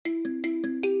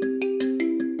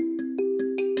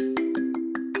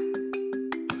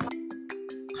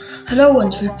Hello,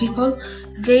 wonderful people.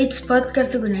 Zaid's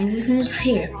podcast organization is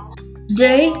here.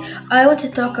 Today, I want to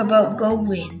talk about Go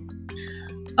Green.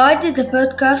 I did the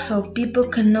podcast so people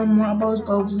can know more about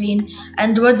Go Green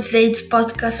and what Zaid's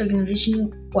podcast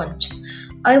organization want.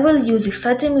 I will use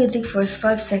exciting music for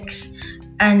 5 seconds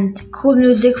and cool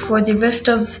music for the rest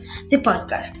of the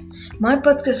podcast. My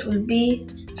podcast will be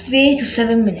 3 to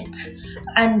 7 minutes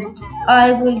and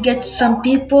I will get some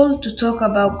people to talk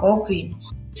about Go Green.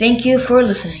 Thank you for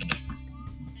listening.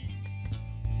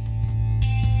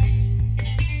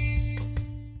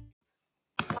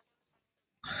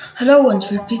 Hello,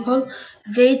 wonderful people.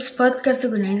 Zaid's podcast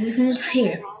organization is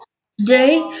here.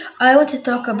 Today, I want to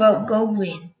talk about Go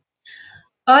Green.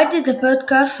 I did the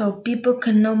podcast so people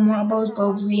can know more about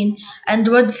Go Green and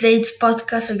what Zaid's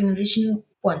podcast organization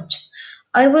want.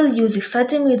 I will use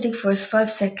exciting music for 5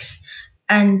 seconds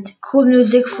and cool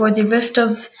music for the rest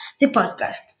of the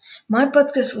podcast. My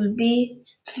podcast will be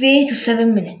 3 to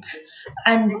 7 minutes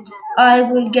and I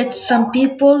will get some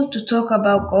people to talk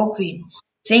about Go Green.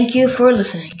 Thank you for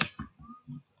listening.